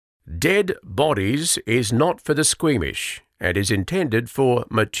Dead Bodies is not for the squeamish and is intended for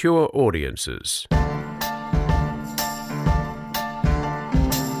mature audiences.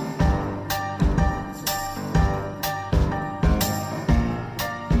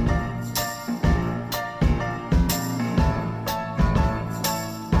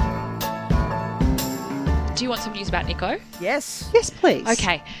 Do you want some news about Nico? Yes. Yes, please.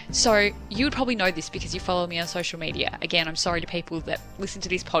 Okay, so you would probably know this because you follow me on social media. Again, I'm sorry to people that listen to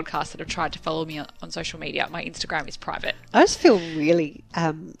this podcast that have tried to follow me on social media. My Instagram is private. I just feel really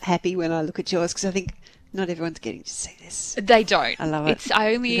happy when I look at yours because I think not everyone's getting to see this. They don't. I love it. I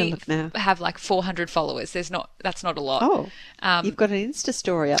I'm only gonna look now. have like 400 followers. That's not a lot. Oh, you've got an Insta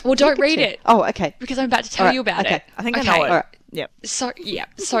story up. Well, don't Look at read you. it. Oh, okay. Because I'm about to tell All right, you about okay. it. I think I Okay. know it. All right. Yep.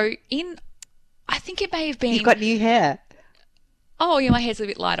 So I think it may have been. You've got new hair. Oh, yeah, my hair's a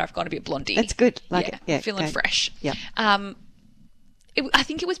bit lighter. I've gone a bit blondie. That's good. Like it. Yeah, feeling okay. fresh. Yeah. I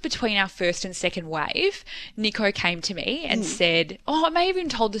think it was between our first and second wave. Nico came to me and said, I may have even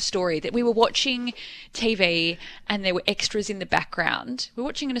told the story that we were watching TV and there were extras in the background. We were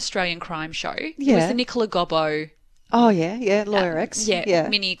watching an Australian crime show. It was Yeah. the Nicola Gobbo Oh, yeah. Lawyer X.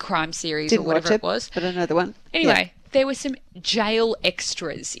 mini crime series Didn't or whatever watch it was. but another one. Anyway, there were some jail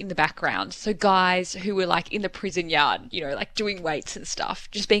extras in the background. So guys who were like in the prison yard, like doing weights and stuff,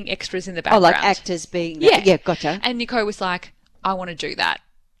 just being extras in the Oh, background. like actors being. Yeah. Yeah, gotcha. And Nico was like, I want to do that.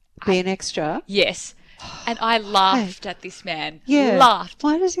 Be an extra. Yes. And I laughed at this man. Yeah. Laughed.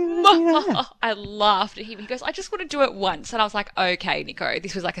 Why does he want to do that? I laughed at him. He goes, I just want to do it once. And I was like, okay, Nico.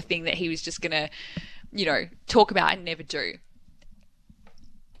 This was like a thing that he was just going to, talk about and never do.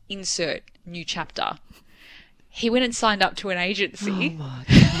 Insert new chapter. He went and signed up to an agency. Oh, my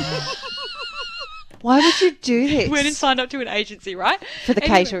God. Why would you do this? Went and signed up to an agency, right? For the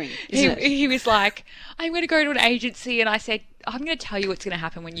catering, isn't it? He was like, I'm going to go to an agency. And I said, I'm going to tell you what's going to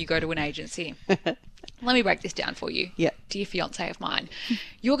happen when you go to an agency. Let me break this down for you. Yeah. Dear fiance of mine.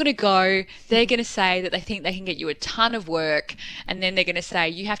 You're going to go, they're going to say that they think they can get you a ton of work. And then they're going to say,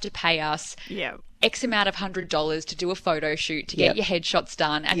 you have to pay us Yeah. X amount of $100 to do a photo shoot to get Yep. your headshots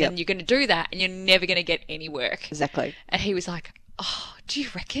done. And Yep. then you're going to do that and you're never going to get any work. Exactly. And he was like, oh, do you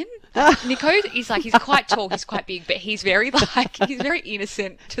reckon? Nico is like, he's quite tall, he's quite big, but he's very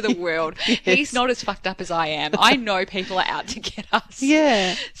innocent to the world. He's not as fucked up as I am. I know people are out to get us.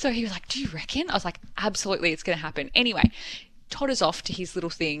 Yeah. So he was like, do you reckon? I was like, absolutely, it's going to happen. Anyway, todders off to his little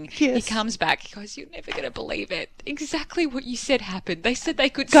thing. Yes. He comes back. He goes, you're never going to believe it. Exactly what you said happened. They said they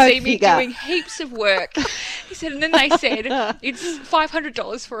could Go see me figure. doing heaps of work. He said, and then they said, it's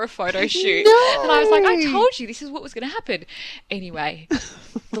 $500 for a photo shoot. No. And I was like, I told you this is what was going to happen. Anyway,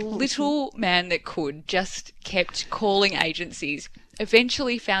 the little man that could just kept calling agencies.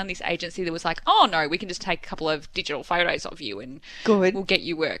 Eventually found this agency that was like, oh no, we can just take a couple of digital photos of you and Good. we'll get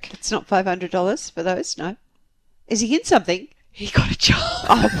you work. It's not $500 for those, no. Is he in something? He got a job.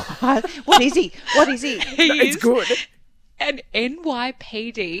 Oh, my. What is he? What is he? He is good. an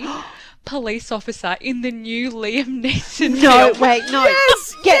NYPD police officer in the new Liam Neeson No, film. wait, no.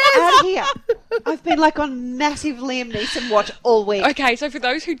 Get out of here. I've been like on massive Liam Neeson watch all week. Okay, so for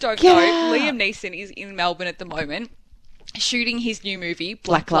those who don't Get know, out. Liam Neeson is in Melbourne at the moment shooting his new movie,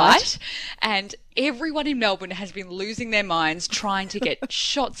 Black Black Light. Light, and everyone in Melbourne has been losing their minds trying to get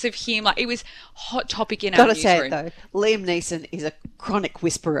shots of him. Like, it was hot topic in our Gotta say newsroom. it though, Liam Neeson is a chronic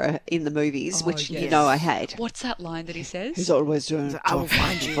whisperer in the movies, which you yes. know I hate. What's that line that he says? He's always doing I will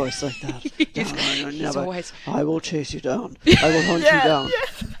find you. voice like that. He's always- I will chase you down. I will hunt you down.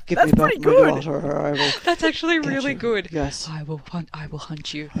 Give That's me back pretty my good. daughter, or I will. That's actually really you. good. Yes. I will hunt you. I will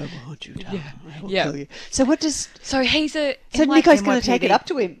hunt you down. I will Yeah. kill you. So what does? So he's a So like, Nico's going to take it NYPD. up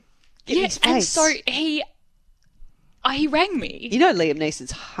to him. In yeah, his and face. so he rang me. You know Liam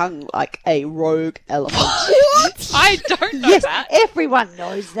Neeson's hung like a rogue elephant. I don't know Yes, that. everyone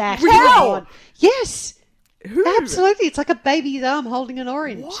knows that. Really? Come on. Yes, Who? absolutely. It's like a baby's arm holding an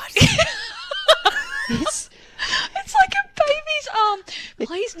orange. What? Yes. It's like a baby's arm.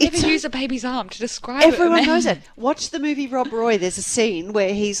 Please never it's a- use a baby's arm to describe Everyone it. knows it. Watch the movie Rob Roy. There's a scene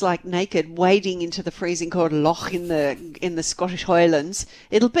where he's like naked, wading into the freezing cold loch in the Scottish Highlands.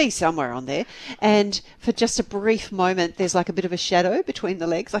 It'll be somewhere on there. And for just a brief moment, there's like a bit of a shadow between the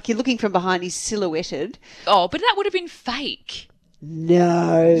legs, like you're looking from behind. He's silhouetted. Oh, but that would have been fake.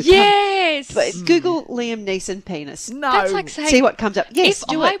 No. Yes. But Google Liam Neeson penis. No. That's like saying, See what comes up. Yes, if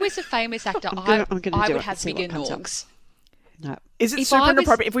do I it. was a famous actor, I'm I gonna do would it and have see what bigger comes up. norgs. No. Is it If super I was-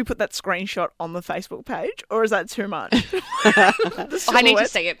 inappropriate if we put that screenshot on the Facebook page, or is that too much? I need to silhouette?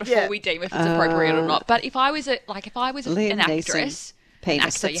 see it before Yeah. we deem if it's appropriate or not. But if I was Liam an actress, Neeson penis.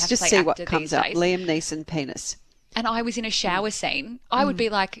 actor, you Let's have just to say see what actor comes these up. days. Liam Neeson penis. and I was in a shower scene, I would be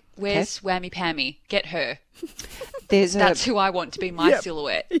like, where's Whammy Pammy? Get her. There's That's who I want to be my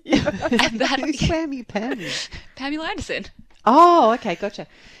silhouette. And that Who's Whammy Pammy? Pamela Anderson. Oh, okay, gotcha.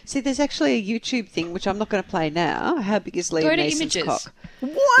 See, there's actually a YouTube thing, which I'm not going to play now. How big is Liam Go to Neeson's images. cock?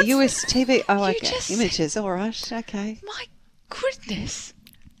 What? US TV. Oh, You okay. just- Images. All right. Okay. My goodness.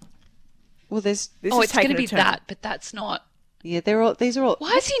 Well, there's. This Oh, is it's going to taking a be turn. that, but that's not. Yeah, they're all. These are all.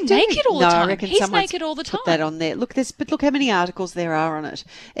 Why is he What's doing? naked all the No, time? I reckon He's someone's naked all the put that time. on there. Look, but look how many articles there are on it.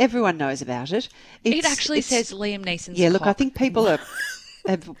 Everyone knows about it. It actually says Liam Neeson's Yeah, look, cock. I think people have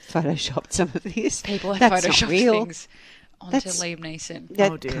photoshopped some of this. People have That's not photoshopped real. things onto That's- Liam Neeson.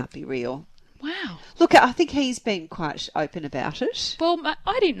 That Oh, dear. can't be real. Wow. Look, I think he's been quite open about it. Well,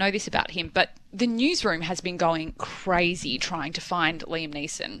 I didn't know this about him, but the newsroom has been going crazy trying to find Liam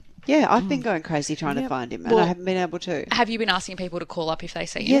Neeson. Yeah, I've been going crazy trying to find him, and I Well, haven't been able to. Have you been asking people to call up if they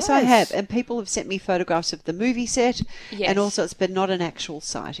see him? Yes, I have, and people have sent me photographs of the movie set, Yes. and also it's been not an actual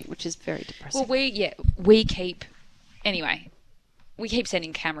sighting, which is very depressing. Well, we keep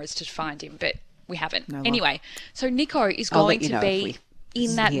sending cameras to find him, but we haven't. No luck. Anyway, so Nico is I'll going let you to know if be we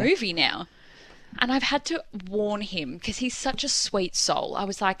in that hear. movie now. And I've had to warn him because he's such a sweet soul. I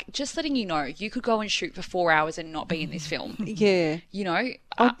was like, just letting you know, you could go and shoot for 4 hours and not be in this film. Yeah. You know?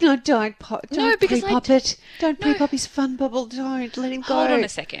 Oh, no, don't because pre-pop it. Don't pre-pop his fun bubble. Don't let him go. Hold on a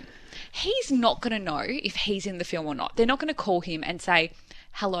second. He's not going to know if he's in the film or not. They're not going to call him and say,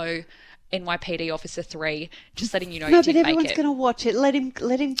 hello, NYPD Officer 3, just letting you know No, you but didn't make everyone's it. going to watch it. Let him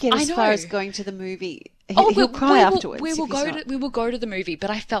get I as far know. as going to the movie. Oh, He'll cry we afterwards. will if he's go not. we will go to the movie, but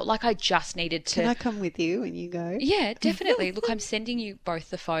I felt like I just needed to. Can I come with you and you go? Yeah, definitely. Look, I'm sending you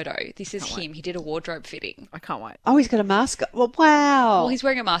both the photo. This is him. He did a wardrobe fitting. I can't wait. Oh, he's got a mask. Well, wow. Well, he's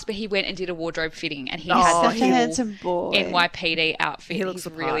wearing a mask, but he went and did a wardrobe fitting, and he Oh, had such the a full handsome boy. NYPD outfit. He looks He's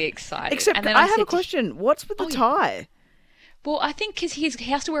the part. really excited. Except and then I have said a question. What's with the tie? Well, I think because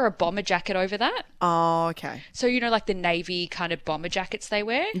he has to wear a bomber jacket over that. Oh, okay. So, you know, like the Navy kind of bomber jackets they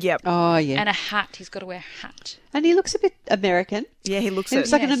wear? Yep. Oh, yeah. And a hat. He's got to wear a hat. And he looks a bit American. Yeah, he looks He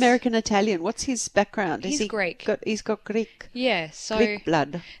looks like an Yes. American Italian. What's his background? He's Greek. He's got Greek Yeah, so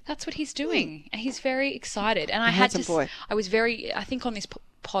blood. that's what he's doing. And he's very excited. And I had handsome to. boy. I think on this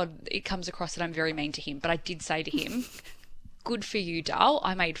pod it comes across that I'm very mean to him, but I did say to him, good for you, Dal.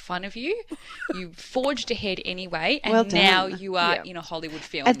 I made fun of you. You forged ahead anyway, and Well done. now you are Yeah. in a Hollywood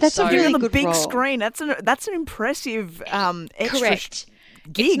film. And that's a so, really on the good big role. screen. That's an impressive extra correct.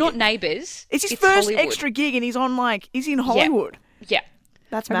 gig. It's not Neighbours. It's his first Hollywood. extra gig, and he's in Hollywood. Yeah.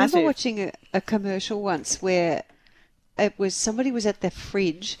 That's I massive. remember watching a commercial once where it was somebody was at the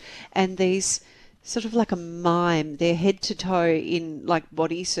fridge and these sort of like a mime, they're head to toe in like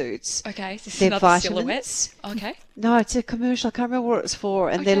bodysuits. Okay, so this is They're another vitamins. silhouette. Okay. No, it's a commercial. I can't remember what it's for.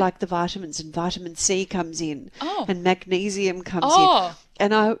 And they're Okay. like the vitamins, and vitamin C comes in, Oh. and magnesium comes Oh. in.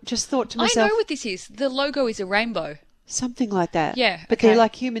 And I just thought to I myself, know what this is. The logo is a rainbow. something like that. Yeah, but okay. they're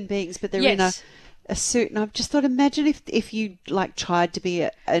like human beings, but they're in Yes. a suit. And I've just thought, imagine if you like tried to be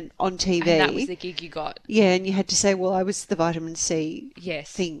on TV. And that was the gig you got. Yeah, and you had to say, well, I was the vitamin C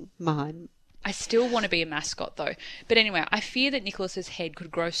Yes. thing, mime. I still want to be a mascot though. But anyway, I fear that Nicholas's head could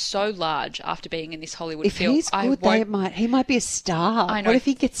grow so large after being in this Hollywood If film. he's I good, won't he might be a star. I know. What if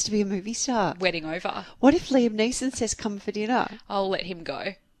he gets to be a movie star? wedding over. What if Liam Neeson says, come for dinner? I'll let him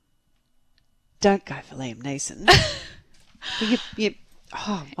go. Don't go for Liam Neeson.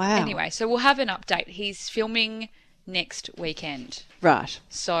 Oh, wow. Anyway, so we'll have an update. He's filming next weekend. Right.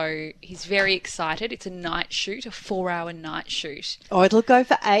 So he's very excited. It's a night shoot, a 4-hour night shoot. Oh, it'll go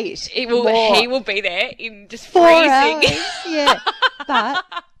for 8. It will. More. He will be there in just 4 freezing. hours. Yeah.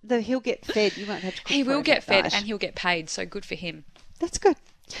 But he'll get fed. You won't have to cook He for will him get at fed night. and he'll get paid. So good for him. That's good.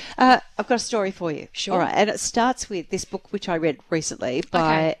 I've got a story for you. Sure. All right. And it starts with this book, which I read recently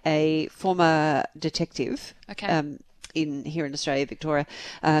by a former detective. Okay. Here in Australia, Victoria,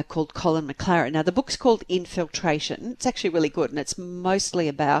 called Colin McLaren. Now, the book's called Infiltration. It's actually really good, and it's mostly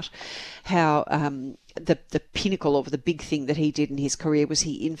about how the pinnacle of the big thing that he did in his career was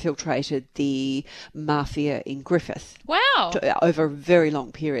he infiltrated the mafia in Griffith Wow. over a very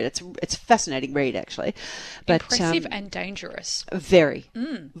long period. It's a fascinating read, actually. But, Impressive and dangerous. very,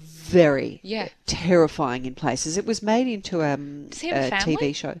 very Yeah. terrifying in places. It was made into Does he have a family?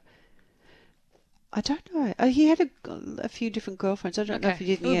 TV show. I don't know. He had a few different girlfriends. I don't know if he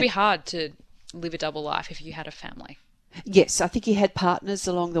did. It would be hard to live a double life if you had a family. Yes, I think he had partners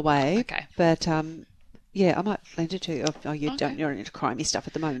along the way. Okay. But yeah, I might lend it to you. Oh, you Okay. don't. You're into crimey stuff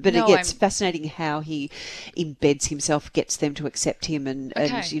at the moment. But No, it's I'm- fascinating how he embeds himself, gets them to accept him, and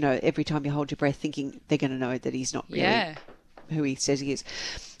Okay. you know, every time you hold your breath, thinking they're going to know that he's not really Yeah. who he says he is.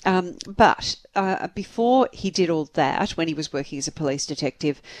 But before he did all that, when he was working as a police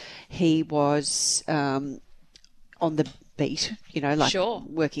detective, he was on the beat, Sure.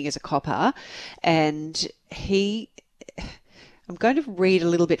 working as a copper. And I'm going to read a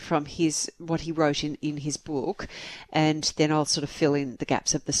little bit from what he wrote in his book, and then I'll sort of fill in the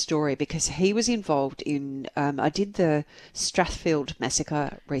gaps of the story, because he was involved in, I did the Strathfield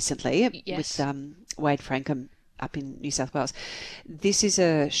massacre recently Yes. with Wade Frankham up in New South Wales. This is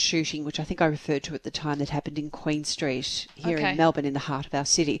a shooting which I think I referred to at the time that happened in Queen Street here Okay. in Melbourne, in the heart of our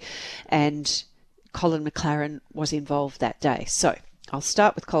city. And Colin McLaren was involved that day. So I'll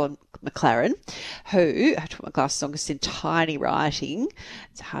start with Colin McLaren, who, I have to put my glasses on because it's in tiny writing.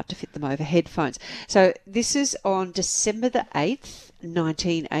 It's hard to fit them over headphones. So this is on December the 8th,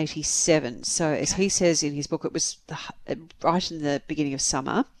 1987. So as he says in his book, it was right in the beginning of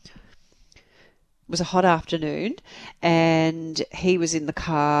summer. It was a hot afternoon, and he was in the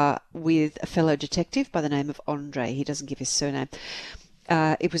car with a fellow detective by the name of Andre. He doesn't give his surname.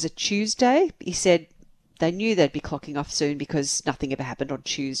 It was a Tuesday. He said they knew they'd be clocking off soon because nothing ever happened on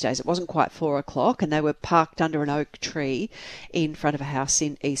Tuesdays. It wasn't quite 4 o'clock, and they were parked under an oak tree in front of a house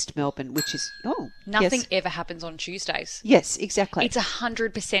in East Melbourne, which is, Nothing yes. ever happens on Tuesdays. Yes, exactly. It's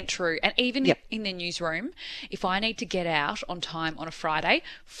 100% true. And even Yep. in the newsroom, if I need to get out on time on a Friday,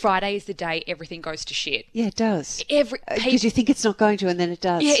 Friday is the day everything goes to shit. Yeah, it does. People, Because you think it's not going to, and then it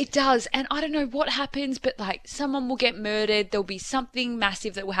does. yeah, it does. And I don't know what happens, but like someone will get murdered. There'll be something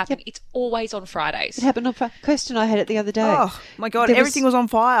massive that will happen. Yep. It's always on Fridays. It happened on Friday. Kirsten and I had it the other day. Oh, my God. There Everything was on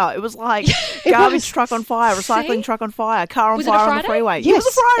fire. It was like It garbage was. truck on fire, recycling See? truck on fire, car on Was it a fire on the Friday? freeway. Yes, It was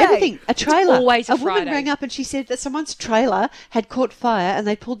a Friday. everything. A trailer. always a woman Friday. rang up and she said that someone's trailer had caught fire and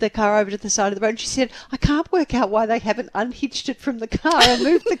they pulled their car over to the side of the road. And she said, I can't work out why they haven't unhitched it from the car and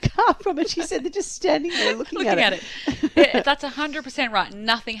moved the car from it. She said they're just standing there looking at it. Yeah, that's 100% right.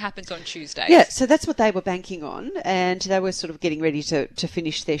 Nothing happens on Tuesdays. Yeah, so that's what they were banking on, and they were sort of getting ready to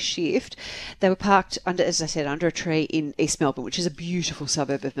finish their shift. They were parked under, as I said, under a tree in East Melbourne, which is a beautiful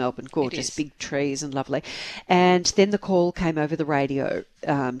suburb of Melbourne, gorgeous, is. big trees and lovely. And then the call came over the radio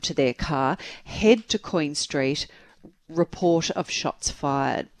to their car, head to Queen Street, report of shots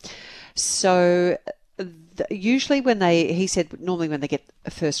fired. So usually he said normally when they get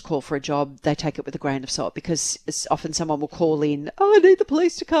a first call for a job, they take it with a grain of salt, because it's often someone will call in, I need the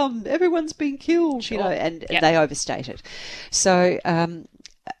police to come, everyone's been killed, Sure. and Yep. they overstate it. So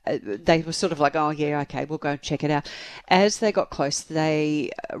they were sort of like, oh, yeah, okay, we'll go and check it out. As they got close,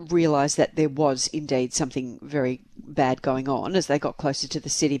 they realised that there was indeed something very bad going on as they got closer to the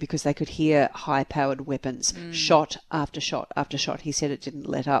city, because they could hear high-powered weapons, shot after shot after shot. He said it didn't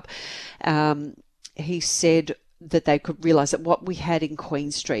let up. He said that they could realise that what we had in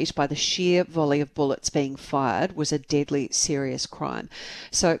Queen Street, by the sheer volley of bullets being fired, was a deadly serious crime.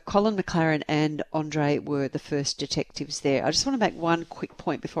 So Colin McLaren and Andre were the first detectives there. I just want to make one quick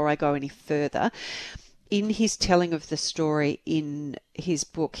point before I go any further. In his telling of the story in his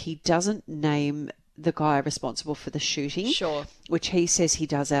book, he doesn't name the guy responsible for the shooting, Sure. which he says he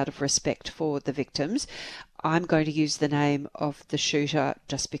does out of respect for the victims. I'm going to use the name of the shooter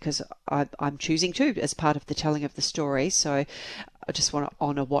just because I'm choosing to as part of the telling of the story. So I just want to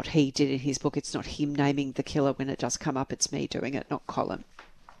honour what he did in his book. It's not him naming the killer when it does come up. It's me doing it, not Colin.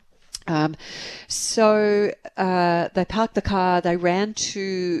 So they parked the car, they ran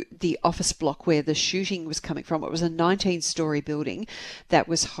to the office block where the shooting was coming from. It was a 19-storey building that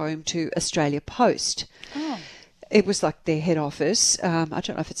was home to Australia Post. Oh. It was like their head office. I don't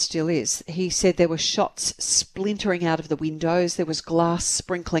know if it still is. He said there were shots splintering out of the windows. There was glass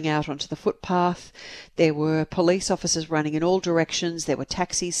sprinkling out onto the footpath. There were police officers running in all directions. There were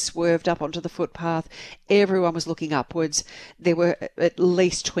taxis swerved up onto the footpath. Everyone was looking upwards. There were at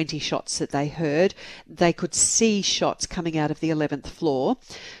least 20 shots that they heard. They could see shots coming out of the 11th floor.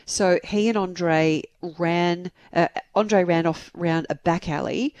 So he and Andre ran off round a back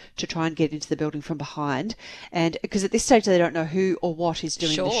alley to try and get into the building from behind. And because at this stage they don't know who or what is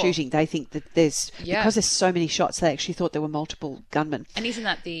doing the Sure. shooting. They think that because there's so many shots, they actually thought there were multiple gunmen. And isn't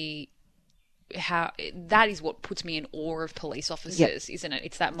that that is what puts me in awe of police officers, isn't it?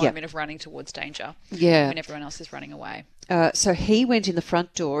 It's that moment of running towards danger when everyone else is running away. So he went in the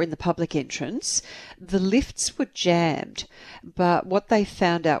front door in the public entrance. The lifts were jammed, but what they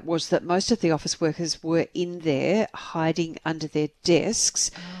found out was that most of the office workers were in there hiding under their desks.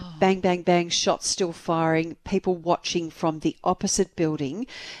 Bang, bang, bang, shots still firing, people watching from the opposite building,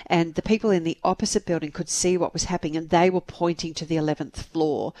 and the people in the opposite building could see what was happening, and they were pointing to the 11th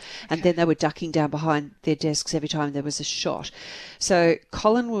floor, and then they were ducking down behind their desks every time there was a shot. So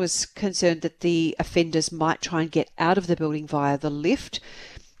Colin was concerned that the offenders might try and get out of the building via the lift.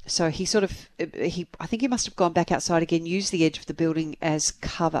 So he sort of, I think he must have gone back outside again, used the edge of the building as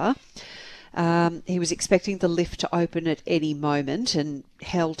cover. He was expecting the lift to open at any moment and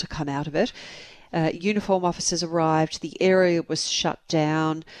hell to come out of it. Uniform officers arrived. The area was shut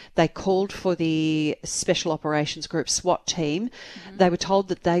down. They called for the Special Operations Group SWAT team. They were told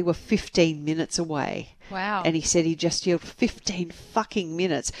that they were 15 minutes away. Wow. And he said he just yelled 15 fucking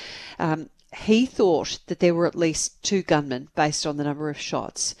minutes. He thought that there were at least 2 gunmen based on the number of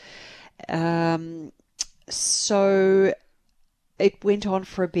shots. So it went on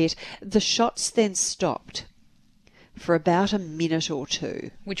for a bit. The shots then stopped for about a minute or 2.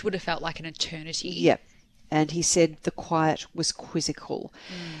 Which would have felt like an eternity. Yep. And he said the quiet was quizzical.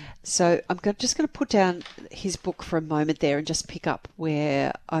 So I'm just going to put down his book for a moment there and just pick up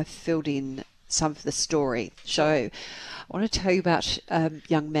where I've filled in some of the story. So I want to tell you about a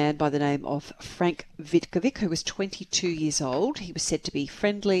young man by the name of Frank Vitkovic, who was 22 years old. He was said to be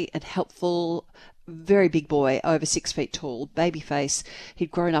friendly and helpful, very big boy, over 6 feet tall, baby face.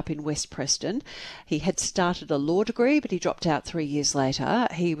 He'd grown up in West Preston. He had started a law degree, but he dropped out 3 years later.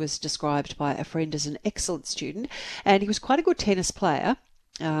 He was described by a friend as an excellent student, and he was quite a good tennis player.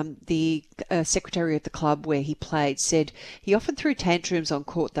 The secretary of the club where he played said he often threw tantrums on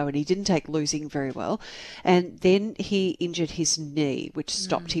court, though, and he didn't take losing very well. And then he injured his knee, which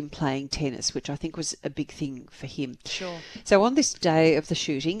stopped him playing tennis, which I think was a big thing for him. Sure. So on this day of the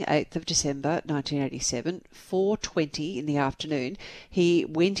shooting, 8th of December 1987, 4:20 in the afternoon, he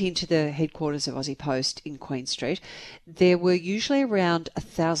went into the headquarters of Aussie Post in Queen Street. There were usually around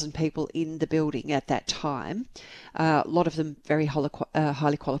 1,000 people in the building at that time. A lot of them very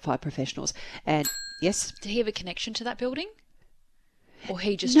highly qualified professionals. And yes, Did he have a connection to that building? Or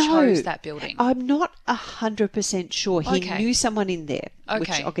he just no, chose that building? I'm not 100% sure. He Okay. knew someone in there, which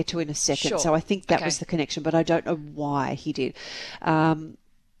Okay. I'll get to in a second. Sure. So I think that Okay. was the connection, but I don't know why he did.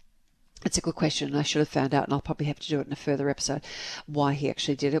 It's a good question, and I should have found out, and I'll probably have to do it in a further episode, why he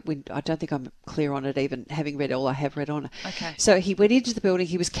actually did it. I don't think I'm clear on it, even having read all I have read on it. Okay. So he went into the building.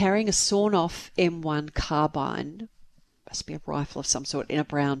 He was carrying a sawn-off M1 carbine, must be a rifle of some sort, in a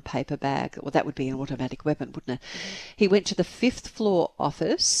brown paper bag. Well, that would be an automatic weapon, wouldn't it? He went to the 5th floor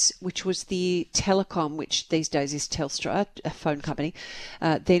office, which was the Telecom, which these days is Telstra, a phone company.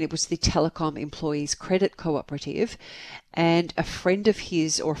 Then it was the Telecom Employees Credit Cooperative. And a friend of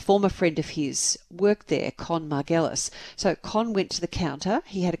his, or a former friend of his, worked there, Con Margellis. So Con went to the counter.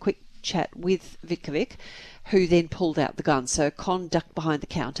 He had a quick chat with Vitkovic, who then pulled out the gun. So Con ducked behind the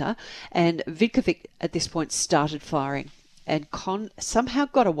counter, and Vitkovic at this point started firing. And Con somehow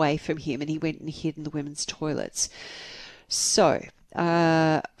got away from him, and he went and hid in the women's toilets. So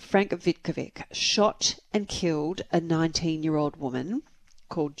Frank Vitkovic shot and killed a 19-year-old woman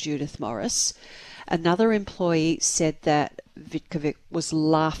called Judith Morris. Another employee said that Vitkovic was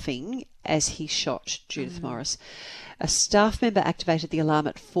laughing as he shot Judith Morris. A staff member activated the alarm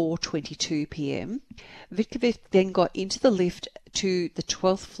at 4:22 p.m. Vitkovic then got into the lift to the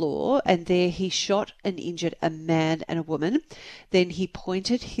 12th floor, and there he shot and injured a man and a woman. Then he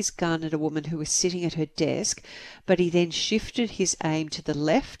pointed his gun at a woman who was sitting at her desk, but he then shifted his aim to the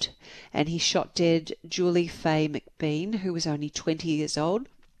left, and he shot dead Julie Faye McBean, who was only 20 years old,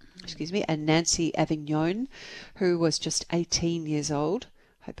 and Nancy Avignon, who was just 18 years old.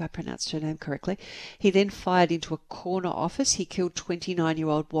 Hope I pronounced her name correctly. He then fired into a corner office. He killed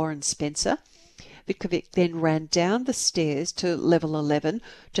 29-year-old Warren Spencer. Vitkovic then ran down the stairs to level 11,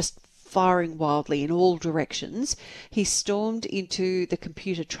 just firing wildly in all directions. He stormed into the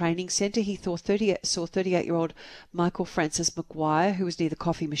computer training centre. He saw 38-year-old Michael Francis McGuire, who was near the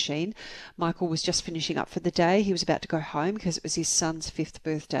coffee machine. Michael was just finishing up for the day. He was about to go home because it was his son's 5th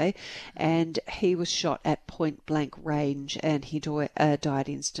birthday, and he was shot at point-blank range, and he died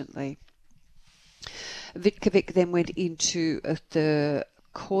instantly. Vitkovic then went into the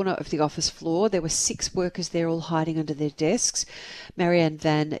corner of the office floor. There were 6 workers there, all hiding under their desks. Marianne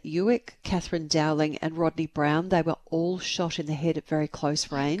Van Uwick, Catherine Dowling and Rodney Brown, they were all shot in the head at very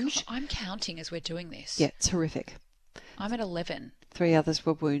close range. God, I'm counting as we're doing this. Yeah, it's horrific. I'm at 11. 3 others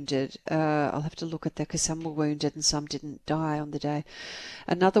were wounded. I'll have to look at that because some were wounded and some didn't die on the day.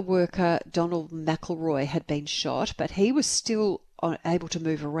 Another worker, Donald McElroy, had been shot, but he was still able to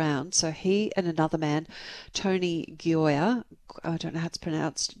move around. So he and another man, Tony Gioia, I don't know how it's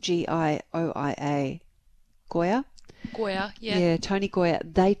pronounced, Gioia, Goya? Goya, yeah. Yeah, Tony Goya,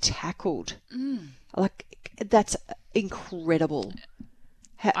 they tackled. Like, that's incredible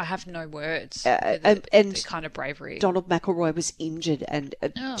I have no words. and the kind of bravery. Donald McElroy was injured and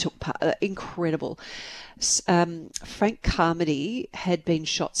took part. Incredible. Frank Carmody had been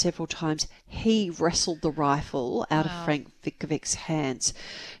shot several times. He wrestled the rifle out of Frank Vitkovic's hands.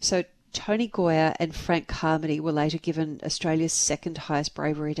 So Tony Goyer and Frank Carmody were later given Australia's second highest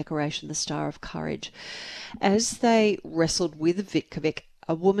bravery decoration, the Star of Courage. As they wrestled with Vitkovic,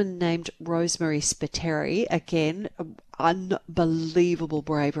 a woman named Rosemary Spiteri, again, unbelievable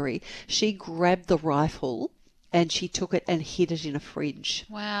bravery. She grabbed the rifle and she took it and hid it in a fridge.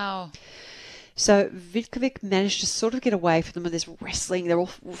 Wow. So Vitkovic managed to sort of get away from them, and there's wrestling. They're all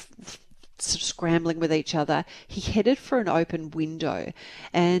sort of scrambling with each other. He headed for an open window,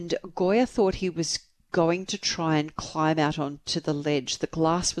 and Goyer thought he was going to try and climb out onto the ledge. The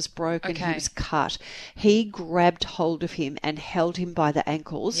glass was broken. Okay. He was cut. He grabbed hold of him and held him by the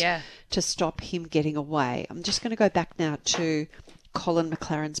ankles to stop him getting away. I'm just going to go back now to Colin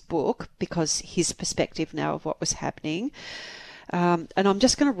McLaren's book, because his perspective now of what was happening. And I'm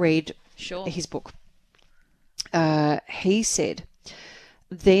just going to read his book. He said,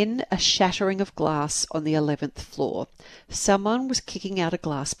 "Then a shattering of glass on the 11th floor. Someone was kicking out a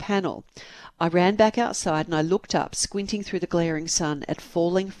glass panel. I ran back outside and I looked up, squinting through the glaring sun at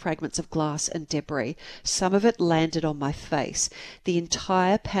falling fragments of glass and debris. Some of it landed on my face. The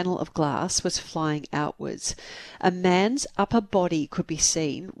entire panel of glass was flying outwards. A man's upper body could be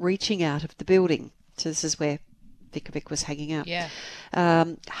seen reaching out of the building." So this is where Vitkovic was hanging out. Yeah.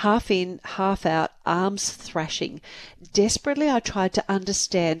 Half in, half out, arms thrashing. Desperately, I tried to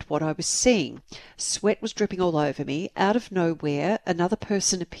understand what I was seeing. Sweat was dripping all over me. Out of nowhere, another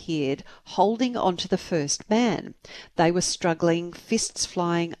person appeared, holding onto the first man. They were struggling, fists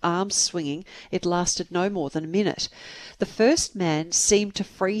flying, arms swinging. It lasted no more than a minute. The first man seemed to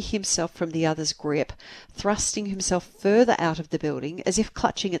free himself from the other's grip, thrusting himself further out of the building, as if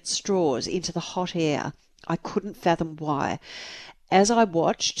clutching at straws into the hot air. I couldn't fathom why. As I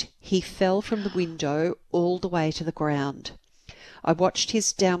watched, he fell from the window all the way to the ground. I watched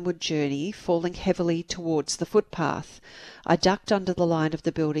his downward journey, falling heavily towards the footpath. I ducked under the line of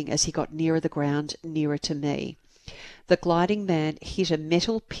the building as he got nearer the ground, nearer to me. The gliding man hit a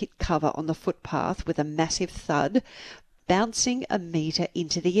metal pit cover on the footpath with a massive thud, bouncing a metre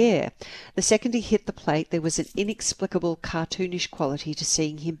into the air. The second he hit the plate, there was an inexplicable cartoonish quality to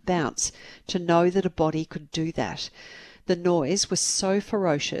seeing him bounce, to know that a body could do that. The noise was so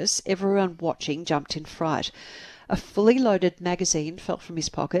ferocious, everyone watching jumped in fright. A fully loaded magazine fell from his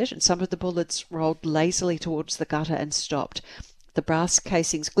pocket, and some of the bullets rolled lazily towards the gutter and stopped. The brass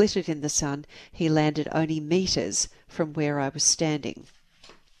casings glittered in the sun. He landed only metres from where I was standing.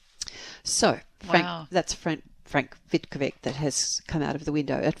 So, that's Frank Vitkovic that has come out of the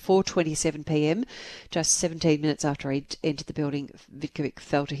window. At 4:27 p.m, just 17 minutes after he entered the building, Vitkovic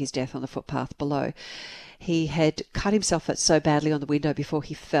fell to his death on the footpath below. He had cut himself so badly on the window before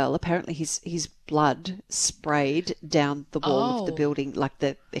he fell. Apparently his blood sprayed down the wall of the building, like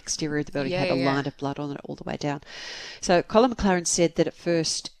the exterior of the building had a line of blood on it all the way down. So Colin McLaren said that at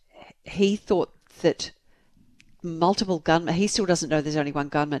first he thought that multiple gunmen. He still doesn't know there's only one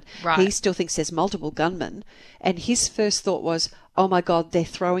gunman. Right. He still thinks there's multiple gunmen. And his first thought was, oh my God, they're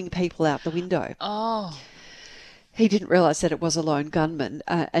throwing people out the window. Oh. He didn't realise that it was a lone gunman.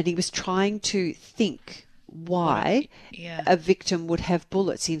 And he was trying to think why a victim would have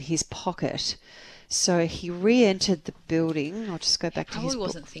bullets in his pocket. So he re-entered the building. I'll just go back to his book. Probably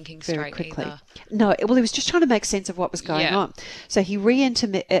wasn't thinking very straight quickly. either. No, well, he was just trying to make sense of what was going on. So he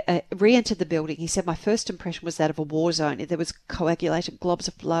re-entered the building. He said, my first impression was that of a war zone. There was coagulated globs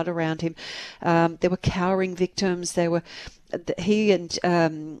of blood around him. There were cowering victims. He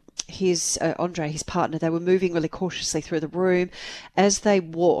and his Andre, his partner, they were moving really cautiously through the room. As they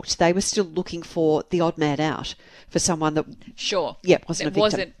walked, they were still looking for the odd man out, for someone that wasn't a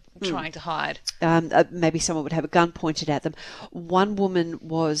victim. Trying to hide. Maybe someone would have a gun pointed at them. One woman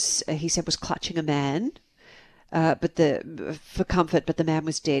was, he said, was clutching a man, for comfort, but the man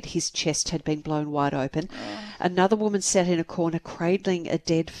was dead. His chest had been blown wide open. Another woman sat in a corner cradling a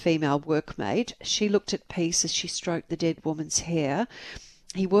dead female workmate. She looked at peace as she stroked the dead woman's hair.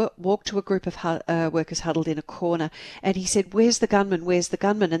 He walked to a group of workers huddled in a corner, and he said, where's the gunman, where's the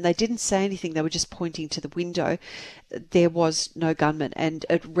gunman? And they didn't say anything. They were just pointing to the window. There was no gunman. And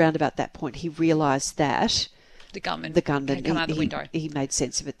around about that point, he realised that the gunman had come out the window. He made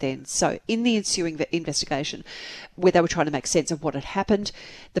sense of it then. So in the ensuing investigation, where they were trying to make sense of what had happened,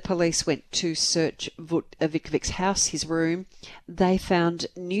 the police went to search Vitkovic's house, his room. They found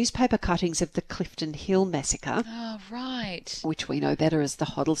newspaper cuttings of the Clifton Hill massacre. Oh, right. Which we know better as the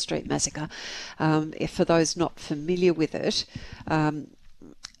Hoddle Street massacre. For those not familiar with it,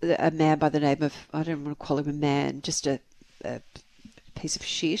 a man by the name of, I don't want to call him a man, just a piece of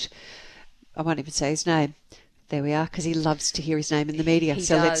shit. I won't even say his name. There we are, because he loves to hear his name in the media. He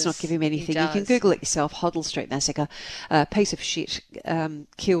so does. let's not give him anything. You can does. Google it yourself, Hoddle Street Massacre. Piece of shit,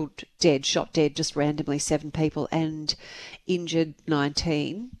 killed dead, shot dead, just randomly 7 people and injured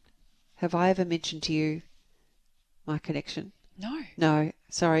 19. Have I ever mentioned to you my connection? No. No,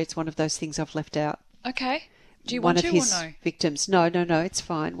 sorry, it's one of those things I've left out. Okay. Do you One want of to his or no? victims. No, it's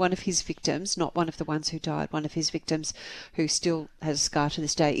fine. One of his victims, not one of the ones who died, one of his victims who still has a scar to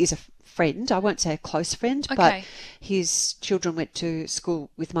this day, is a friend. I won't say a close friend, but Okay. his children went to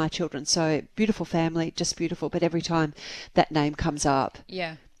school with my children. So beautiful family, just beautiful. But every time that name comes up,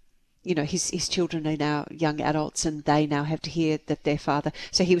 Yeah. you know, his children are now young adults, and they now have to hear that their father.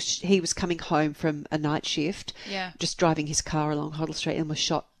 So he was coming home from a night shift, Yeah. just driving his car along Hoddle Street, and was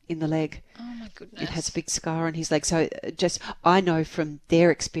shot in the leg. Oh my goodness. It has a big scar on his leg. So just, I know from their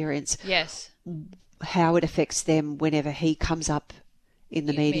experience Yes. how it affects them whenever he comes up in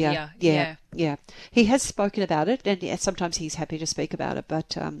the media. Yeah. He has spoken about it, and sometimes he's happy to speak about it.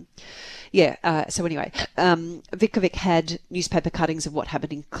 But so anyway, Vickovic had newspaper cuttings of what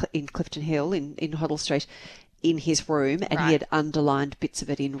happened in Clifton Hill in Hoddle Street in his room, and Right. he had underlined bits of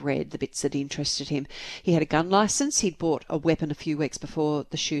it in red, the bits that interested him. He had a gun licence. He'd bought a weapon a few weeks before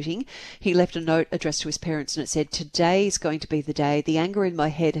the shooting. He left a note addressed to his parents, and it said, "Today is going to be the day. The anger in my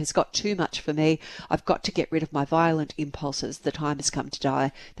head has got too much for me. I've got to get rid of my violent impulses. The time has come to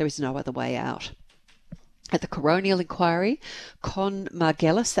die. There is no other way out." At the coronial inquiry, Con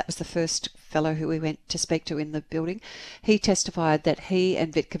Margellis, that was the first fellow who we went to speak to in the building, he testified that he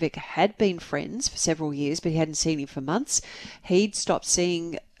and Vitkovic had been friends for several years, but he hadn't seen him for months. He'd stopped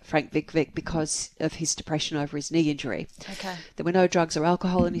seeing Frank Vitkovic because of his depression over his knee injury. Okay. There were no drugs or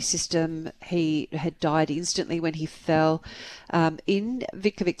alcohol in his system. He had died instantly when he fell. In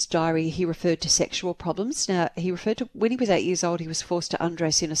Vitkovic's diary, he referred to sexual problems. Now, he referred to when he was 8 years old, he was forced to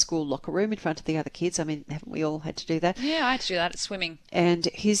undress in a school locker room in front of the other kids. I mean, haven't we all had to do that? Yeah, I had to do that at swimming. And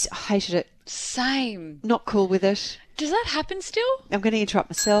he's hated it, Same. not cool with it. Does that happen still? I'm going to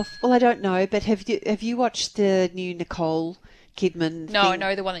interrupt myself. Well, I don't know, but have you watched the new Nicole Kidman No, I thing?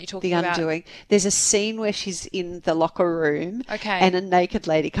 know the one that you're talking The about. Undoing. There's a scene where she's in the locker room, Okay. and a naked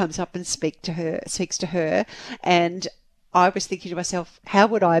lady comes up and speaks to her, and I was thinking to myself, how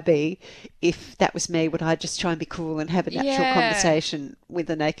would I be if that was me? Would I just try and be cool and have a natural Yeah. conversation with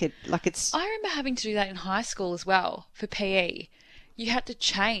a naked, like it's... I remember having to do that in high school as well for PE. You had to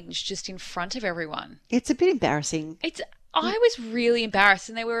change just in front of everyone. It's a bit embarrassing. I was really embarrassed,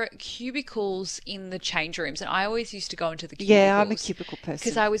 and there were cubicles in the change rooms, and I always used to go into the cubicles. Yeah, I'm a cubicle person.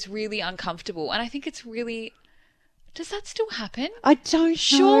 Because I was really uncomfortable, and I think it's really... Does that still happen? I don't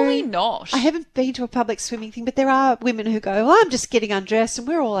Surely know. not. I haven't been to a public swimming thing, but there are women who go, "Well, I'm just getting undressed and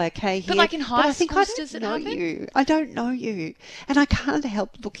we're all okay here." But like in high I think schools, I don't does it know happen? you. I don't know you, and I can't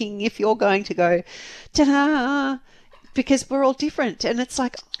help looking if you're going to go, ta-da, because we're all different, and it's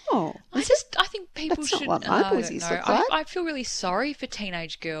like, oh, I think people that's not should... what my I don't pussies know. look like. I feel really sorry for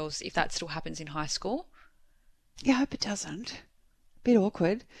teenage girls if that still happens in high school. yeah, I hope it doesn't. Bit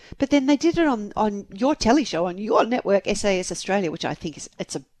awkward, but then they did it on your telly show on your network, SAS Australia, which I think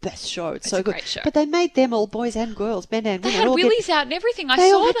it's a best show. It's so a good. great show. But they made them all boys and girls, men and They women. had all willies out and everything. I they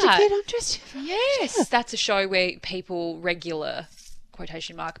all saw had that. to get undressed. Yes, that's a show where people, regular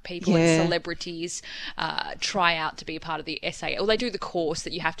quotation mark people Yeah. and celebrities try out to be a part of the SA. Or they do the course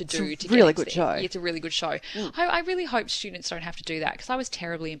that you have to do It's a to get really into good the- show. It's a really good show. I really hope students don't have to do that, because I was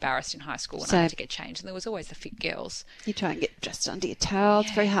terribly embarrassed in high school when I Same. had to get changed, and there was always the fit girls. You try and get dressed under your towel.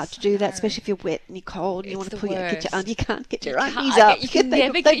 It's very hard Yes, to do I that, know. especially if you're wet and you're cold and you It's want to the put get your worst. undies. You can't get your Can't- undies up. You can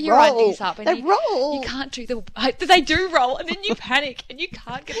never they get your roll. undies up. And They you, roll. You can't do the... They do roll, and then you panic, and you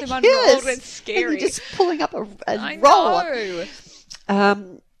can't get them unrolled, Yes. and it's And scary. you're just pulling up a I roll. know.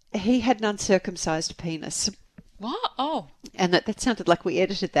 He had an uncircumcised penis. What? Oh, And that sounded like we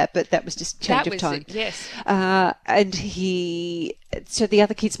edited that, but that was just change that of was tone. it. Yes. And so the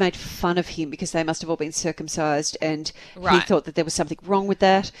other kids made fun of him because they must have all been circumcised, and he Right. thought that there was something wrong with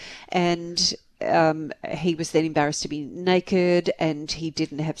that. And he was then embarrassed to be naked, and he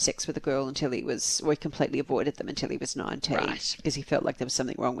didn't have sex with a girl until he completely avoided them until he was 19, Right. because he felt like there was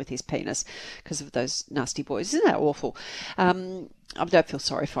something wrong with his penis because of those nasty boys. Isn't that awful? I don't feel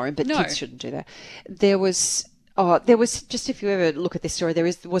sorry for him, but No. kids shouldn't do that. There was Oh, there was just, if you ever look at this story, there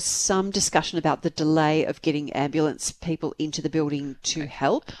was some discussion about the delay of getting ambulance people into the building to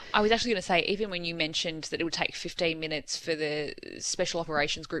help. I was actually going to say, even when you mentioned that it would take 15 minutes for the special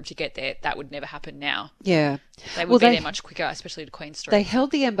operations group to get there, that would never happen now. Yeah. They would be there much quicker, especially to Queen Street. They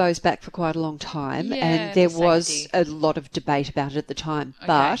held the Ambos back for quite a long time, and there was a lot of debate about it at the time. Okay.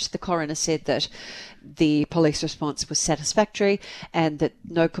 But the coroner said that the police response was satisfactory and that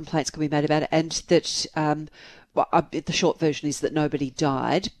no complaints could be made about it, and that the short version is that nobody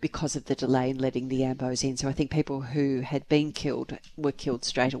died because of the delay in letting the Ambos in. So I think people who had been killed were killed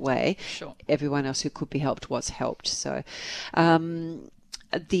straight away. Sure. Everyone else who could be helped was helped. So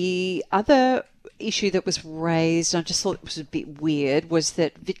the other issue that was raised, I just thought it was a bit weird, was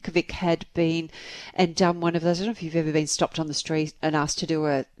that Vitkovic had been and done one of those. I don't know if you've ever been stopped on the street and asked to do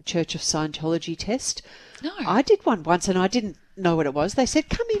a Church of Scientology test. No. I did one once and I didn't know what it was. They said,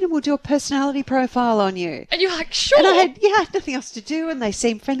 come in and we'll do a personality profile on you. And you're like, sure. And I had nothing else to do, and they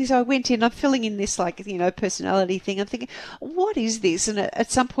seemed friendly. So I went in, I'm filling in this, personality thing. I'm thinking, what is this? And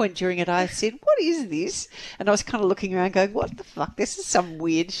at some point during it, I said, what is this? And I was kind of looking around going, what the fuck? This is some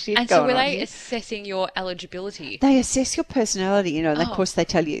weird shit and going on. And so were they here. assessing your eligibility? They assess your personality, and of course they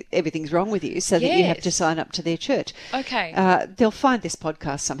tell you everything's wrong with you so that you have to sign up to their church. Okay. They'll find this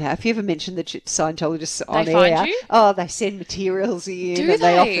podcast somehow. If you ever mention the Scientologists on they air, find you? They send materials in. Do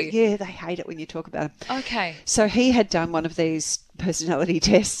they? They hate it when you talk about them. Okay. So he had done one of these personality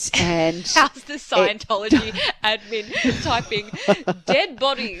tests, and how's the Scientology admin typing dead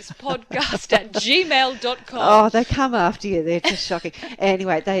bodies podcast at gmail.com? Oh, they come after you. They're just shocking.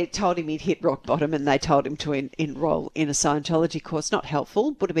 Anyway, they told him he'd hit rock bottom, and they told him to enroll in a Scientology course. Not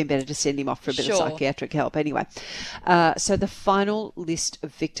helpful. Would have been better to send him off for a bit of psychiatric help. Anyway, so the final list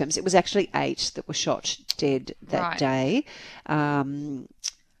of victims, it was actually 8 that were shot dead that day.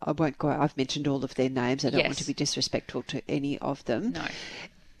 I won't go. I've mentioned all of their names. I don't want to be disrespectful to any of them. No.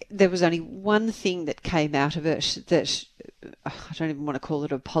 There was only one thing that came out of it that I don't even want to call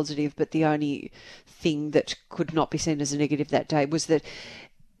it a positive, but the only thing that could not be seen as a negative that day was that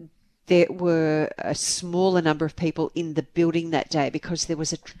there were a smaller number of people in the building that day because there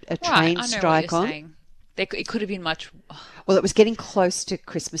was a train strike on. Saying. It could have been much... Well, it was getting close to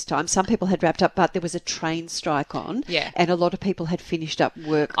Christmas time. Some people had wrapped up, but there was a train strike on. Yeah. And a lot of people had finished up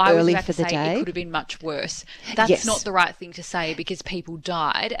work early for the day. It could have been much worse. That's not the right thing to say because people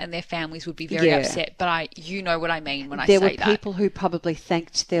died and their families would be very upset. But you know what I mean when I say that. There were people who probably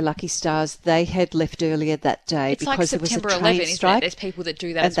thanked their lucky stars. They had left earlier that day because there was a train September 11, strike. There's people that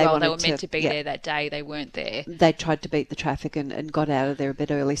do that as well. They were meant to be there that day. They weren't there. They tried to beat the traffic and got out of there a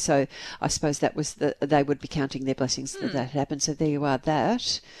bit early. So I suppose that was they would be counting their blessings that happened. So there you are.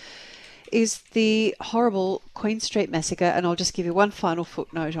 That is the horrible Queen Street massacre, and I'll just give you one final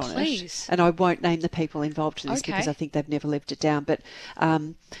footnote on it. And I won't name the people involved in this because I think they've never lived it down. But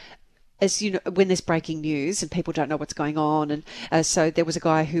as you know, when there's breaking news and people don't know what's going on, and so there was a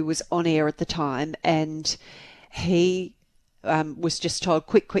guy who was on air at the time, and he was just told,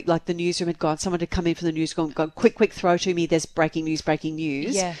 quick, like the newsroom had gone, someone had come in from the news, gone, quick, throw to me, there's breaking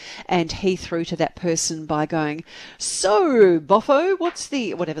news. Yeah. And he threw to that person by going, so, Boffo,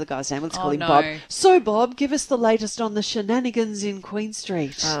 whatever the guy's name, let's call him Bob. So, Bob, give us the latest on the shenanigans in Queen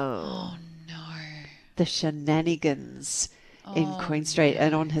Street. Oh no. The shenanigans in Queen Street.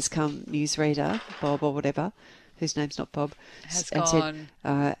 And on has come newsreader, Bob or whatever, whose name's not Bob, and gone.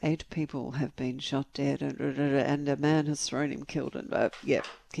 said 8 people have been shot dead and a man has thrown him, killed. And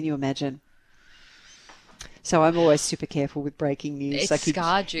can you imagine? So I'm always super careful with breaking news. It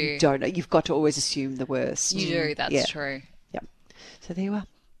scarred you. You don't know. You've got to always assume the worst. You do. That's true. Yep. So there you are.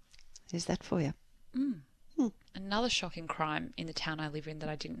 There's that for you. Another shocking crime in the town I live in that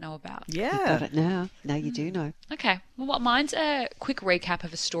I didn't know about. Yeah. You've got it now. Now you do know. Okay. Well, mine's a quick recap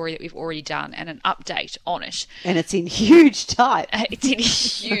of a story that we've already done and an update on it. And it's in huge type. It's in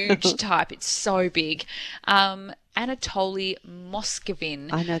huge type. It's so big. Anatoly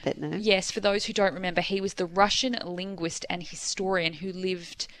Moskvin. I know that name. Yes, for those who don't remember, he was the Russian linguist and historian who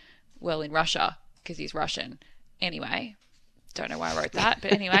lived, in Russia, because he's Russian. Anyway, don't know why I wrote that,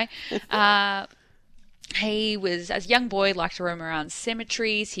 but anyway. He was, as a young boy, liked to roam around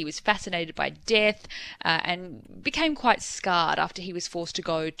cemeteries. He was fascinated by death and became quite scarred after he was forced to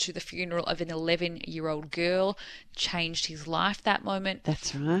go to the funeral of an 11-year-old girl. Changed his life that moment.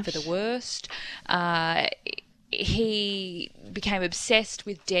 That's right. For the worst. He became obsessed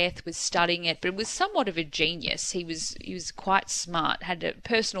with death, was studying it, but was somewhat of a genius. He was quite smart, had a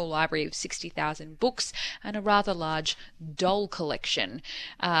personal library of 60,000 books and a rather large doll collection.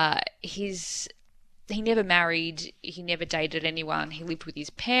 he never married. He never dated anyone. He lived with his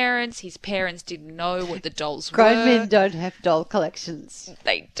parents. His parents didn't know what the dolls Grown were. men don't have doll collections.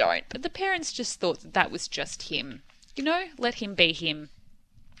 They don't. But the parents just thought that was just him. Let him be him.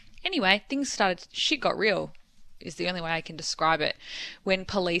 Anyway, shit got real, is the only way I can describe it. When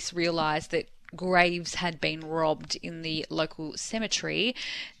police realised that graves had been robbed in the local cemetery,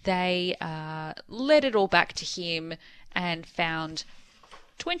 they led it all back to him and found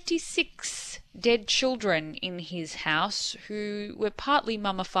 26 dead children in his house who were partly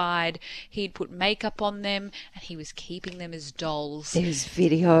mummified. He'd put makeup on them and he was keeping them as dolls. There's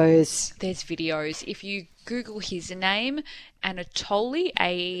videos. If you Google his name, Anatoly,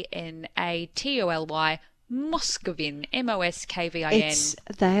 Anatoly, Moskvin, Moskvin.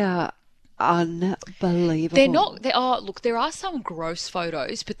 They are unbelievable. They're not. Look, there are some gross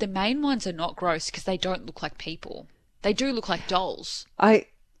photos, but the main ones are not gross because they don't look like people. They do look like dolls.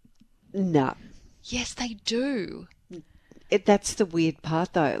 No. Yes, they do. That's the weird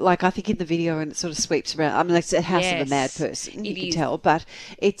part, though. Like, I think in the video, and it sort of sweeps around. I mean, it's a house of a mad Yes, person, you it can is. tell. But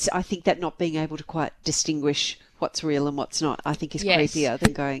I think that not being able to quite distinguish what's real and what's not, I think is Yes. creepier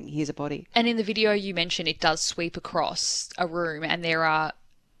than going, here's a body. And in the video you mentioned, it does sweep across a room, and there are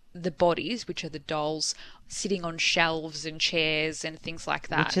the bodies, which are the dolls, sitting on shelves and chairs and things like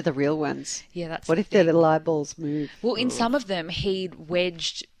that. Which are the real ones? Yeah, that's What the if their thing. little eyeballs move? Well, in some of them, he'd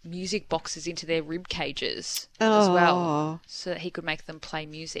wedged music boxes into their rib cages as well, so that he could make them play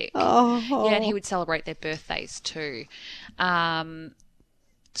music. Oh. Yeah, and he would celebrate their birthdays too.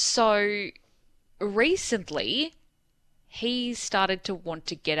 So recently, he started to want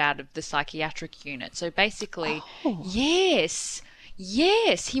to get out of the psychiatric unit. So basically, yes,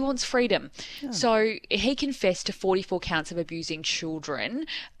 he wants freedom. So he confessed to 44 counts of abusing children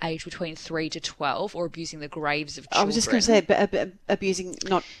aged between 3 to 12 or abusing the graves of children. I was just going to say, abusing,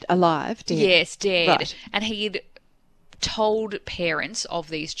 not alive, dead. Yes, dead. Right. And he'd told parents of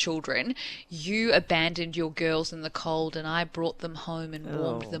these children, you abandoned your girls in the cold and I brought them home and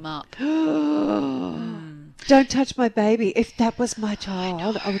warmed them up. Don't touch my baby. If that was my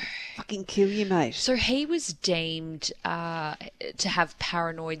child, I would fucking kill you, mate. So he was deemed to have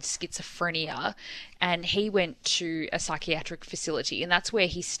paranoid schizophrenia, and he went to a psychiatric facility, and that's where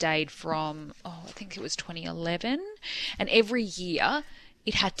he stayed from, I think it was 2011. And every year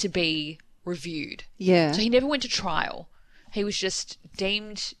it had to be reviewed. Yeah. So he never went to trial. He was just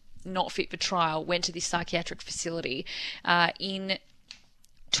deemed not fit for trial, went to this psychiatric facility. In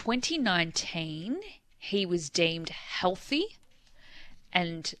 2019, he was deemed healthy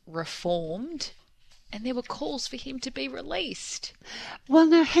and reformed, and there were calls for him to be released. Well,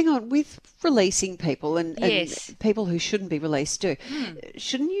 now, hang on. With releasing people and Yes. people who shouldn't be released too,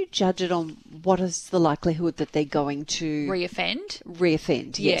 shouldn't you judge it on what is the likelihood that they're going to Reoffend?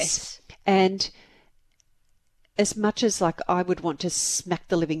 reoffend? Yes. And as much as, like, I would want to smack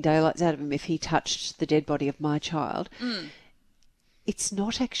the living daylights out of him if he touched the dead body of my child, it's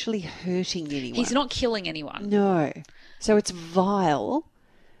not actually hurting anyone. He's not killing anyone. No. So it's vile,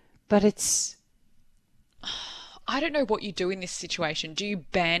 but it's... I don't know what you do in this situation. Do you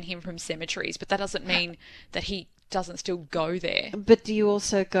ban him from cemeteries? But that doesn't mean that he doesn't still go there. But do you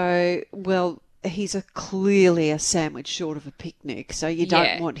also go, well, he's clearly a sandwich short of a picnic, so you don't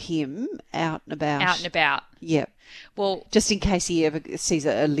Yeah. want him out and about. Out and about. Yeah. Well, Just in case he ever sees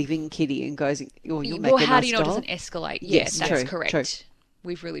a living kitty and goes, oh, you'll make well, a how nice do you know doll. it doesn't escalate? Yes, yeah, that's true, correct. true.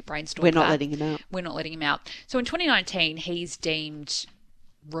 We've really brainstormed We're not that. letting him out. We're not letting him out. So in 2019, he's deemed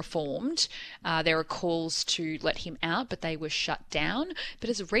reformed. There are calls to let him out, but they were shut down. But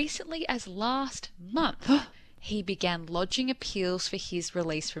as recently as last month, he began lodging appeals for his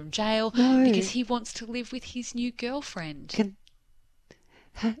release from jail No. because he wants to live with his new girlfriend.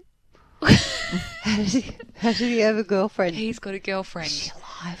 How did he have a girlfriend? He's got a girlfriend.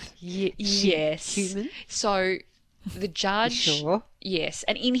 Alive. Yes. human? So the judge, Sure. yes,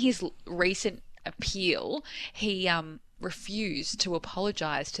 and in his recent appeal, he refused to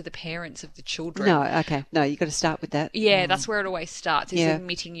apologise to the parents of the children. No, okay. No, you've got to start with that. Yeah, that's where it always starts, is Yeah.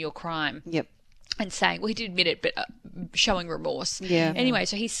 admitting your crime. Yep. And saying, well, he did admit it, but showing remorse. Yeah. Anyway,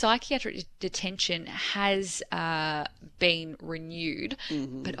 so his psychiatric detention has been renewed,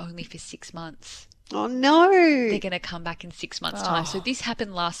 but only for 6 months. Oh, no. They're going to come back in 6 months' time. So this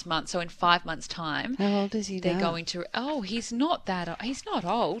happened last month. So in 5 months' time, How old is he they're now? going to. Oh, he's not that. He's not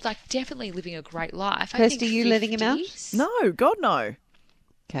old. Like, definitely living a great life. I Kirsty, think are you letting him out? 50s. No, God, no.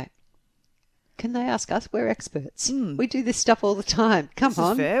 Okay. Can they ask us? We're experts. We do this stuff all the time. Come This is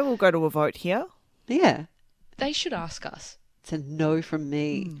on. fair. We'll go to a vote here. Yeah. They should ask us. It's a no from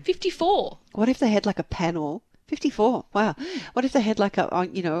me. 54. What if they had like a panel, 54. Wow. What if they had like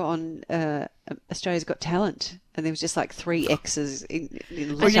on Australia's Got Talent, and there was just like 3 X's in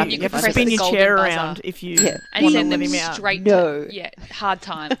Or then you you have could to press spin the your golden chair buzzer. around if you Yeah. And want to send let them him out. straight No. hard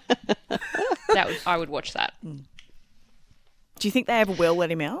time. I would watch that. Do you think they ever will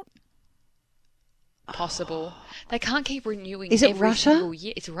let him out? Possible. They can't keep renewing Is it every Russia? single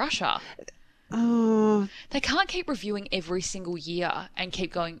year. It's Russia. Oh, They can't keep reviewing every single year and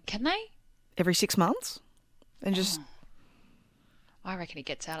keep going, can they? Every 6 months? And just, I reckon he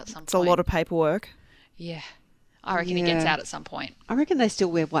gets out at some it's a point. lot of paperwork. Yeah. I reckon he gets Yeah. out at some point. I reckon they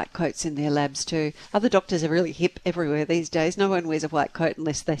still wear white coats in their labs too. Other doctors are really hip everywhere these days. No one wears a white coat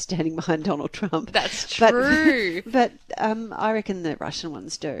unless they're standing behind Donald Trump. That's But- true. But I reckon the Russian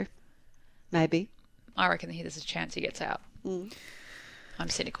ones do. Maybe. I reckon there's a chance he gets out. I'm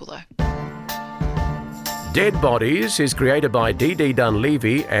cynical though. Dead Bodies is created by Dee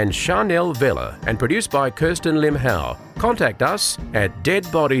Dunleavy and Chanel Vella and produced by Kirsten Lim Howe. Contact us at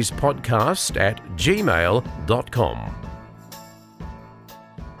deadbodiespodcast@gmail.com.